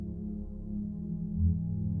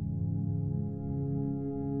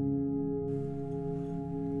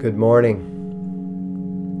Good morning.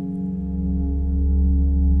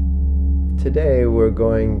 Today we're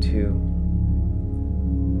going to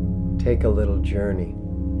take a little journey.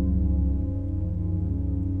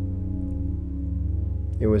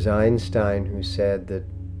 It was Einstein who said that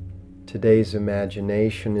today's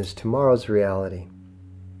imagination is tomorrow's reality.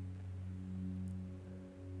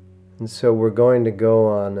 And so we're going to go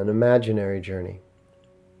on an imaginary journey.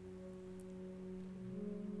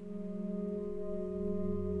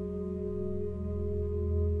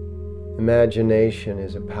 Imagination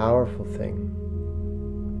is a powerful thing.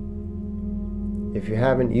 If you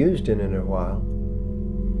haven't used it in a while,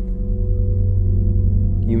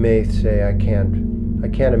 you may say, I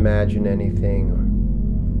can't imagine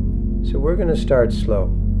anything. So we're going to start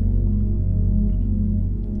slow.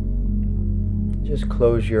 Just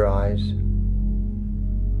close your eyes.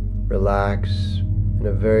 Relax in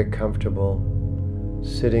a very comfortable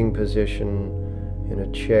sitting position in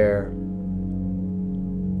a chair.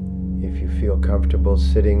 If you feel comfortable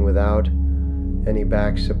sitting without any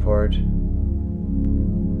back support,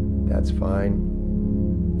 that's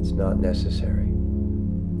fine. It's not necessary.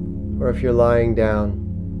 Or if you're lying down,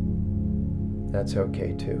 that's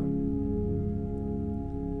okay too.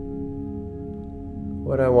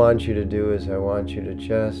 What I want you to do is I want you to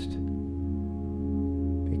just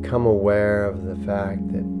become aware of the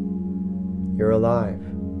fact that you're alive,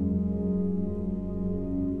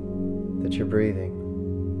 that you're breathing.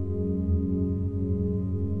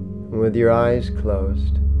 And with your eyes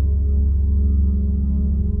closed,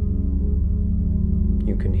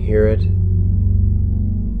 you can hear it,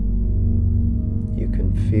 you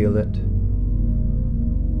can feel it,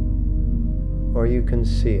 or you can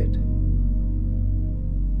see it.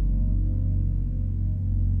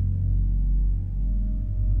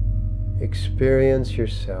 Experience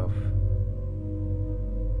yourself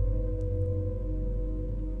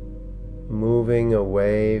moving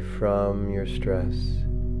away from your stress,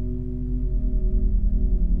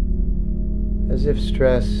 as if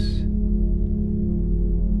stress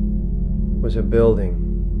was a building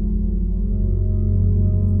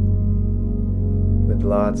with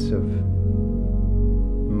lots of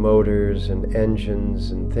motors and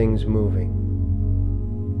engines and things moving.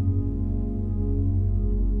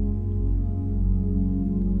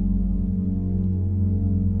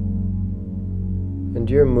 And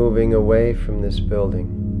you're moving away from this building.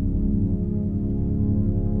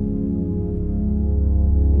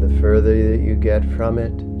 And the further that you get from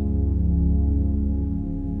it,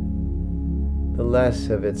 the less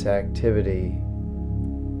of its activity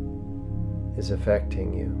is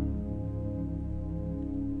affecting you.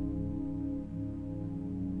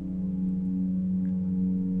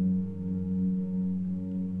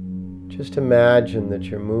 Just imagine that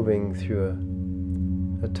you're moving through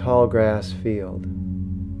a tall grass field.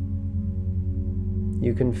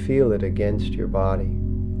 You can feel it against your body.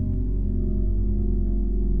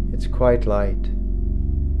 It's quite light.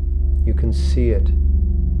 You can see it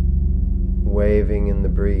waving in the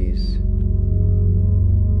breeze,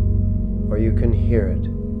 or you can hear it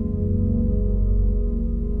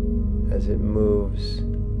as it moves,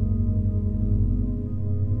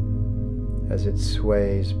 as it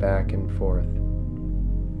sways back and forth.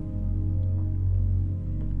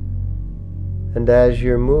 And as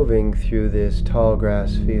you're moving through this tall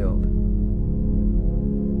grass field,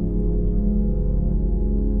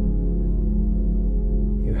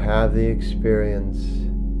 you have the experience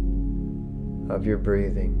of your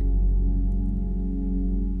breathing.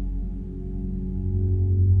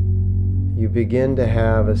 You begin to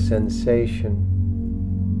have a sensation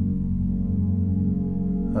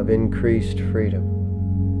of increased freedom.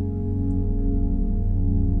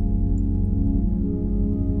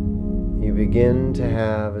 You begin to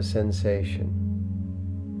have a sensation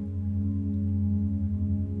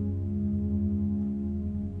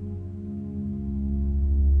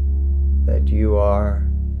that you are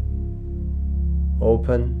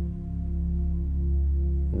open,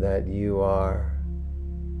 that you are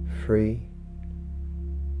free,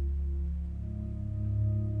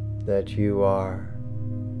 that you are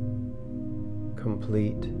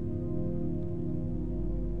complete.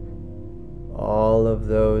 All of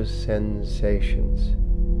those sensations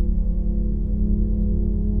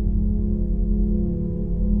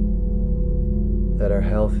that are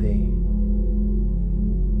healthy,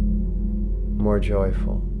 more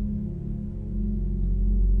joyful,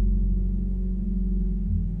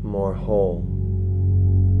 more whole.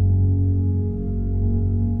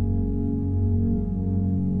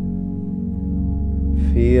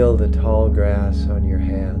 Feel the tall grass on your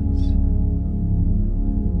hands.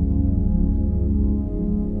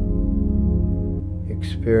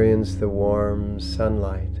 experience the warm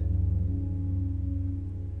sunlight.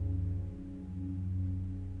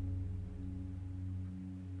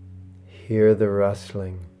 Hear the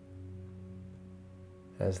rustling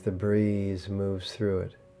as the breeze moves through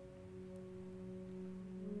it.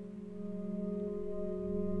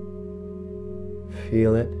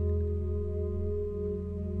 Feel it,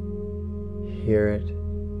 hear it,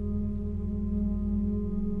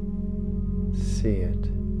 see it.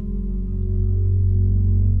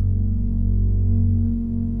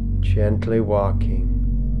 Gently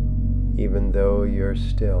walking, even though you're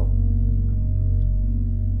still.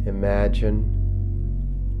 Imagine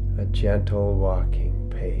a gentle walking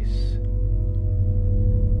pace.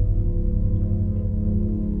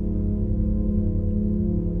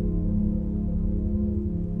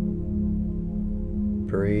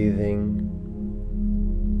 Breathing,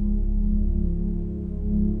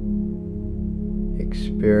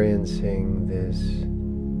 experiencing this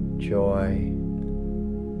joy,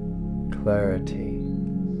 clarity,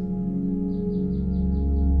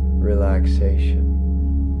 relaxation.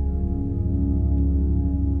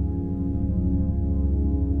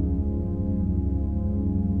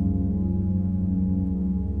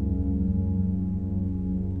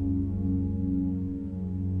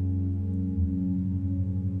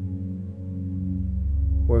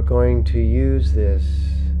 We're going to use this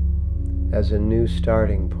as a new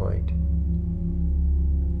starting point.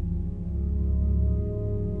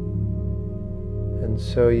 And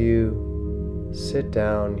so you sit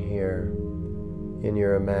down here in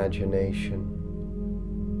your imagination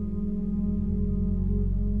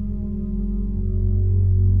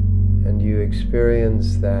and you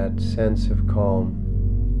experience that sense of calm.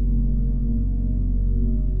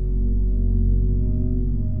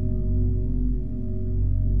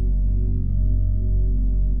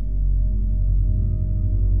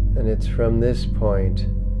 And it's from this point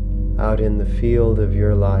out in the field of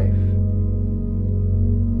your life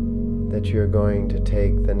that you're going to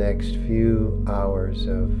take the next few hours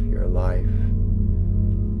of your life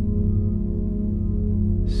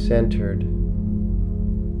centered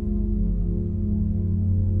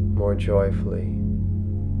more joyfully,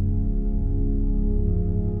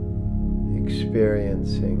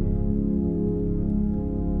 experiencing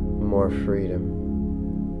more freedom.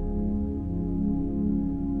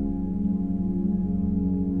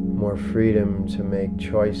 More freedom to make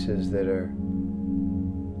choices that are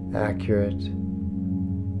accurate,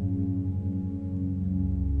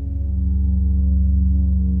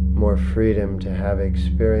 more freedom to have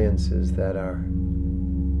experiences that are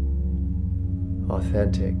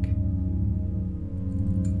authentic.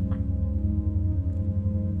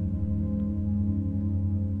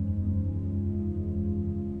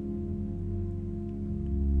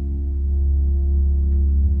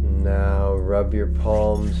 Now rub your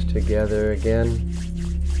palms together again.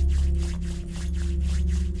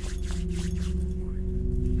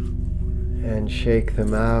 And shake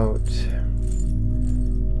them out.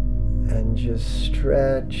 And just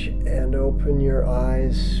stretch and open your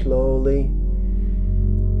eyes slowly.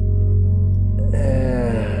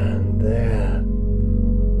 And then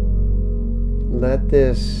let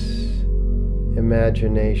this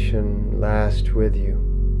imagination last with you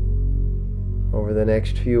over the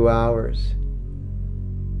next few hours.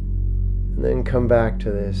 And then come back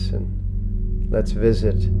to this and let's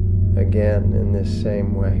visit again in this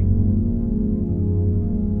same way.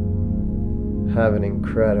 Have an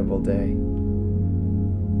incredible day.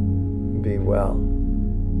 Be well.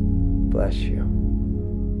 Bless you.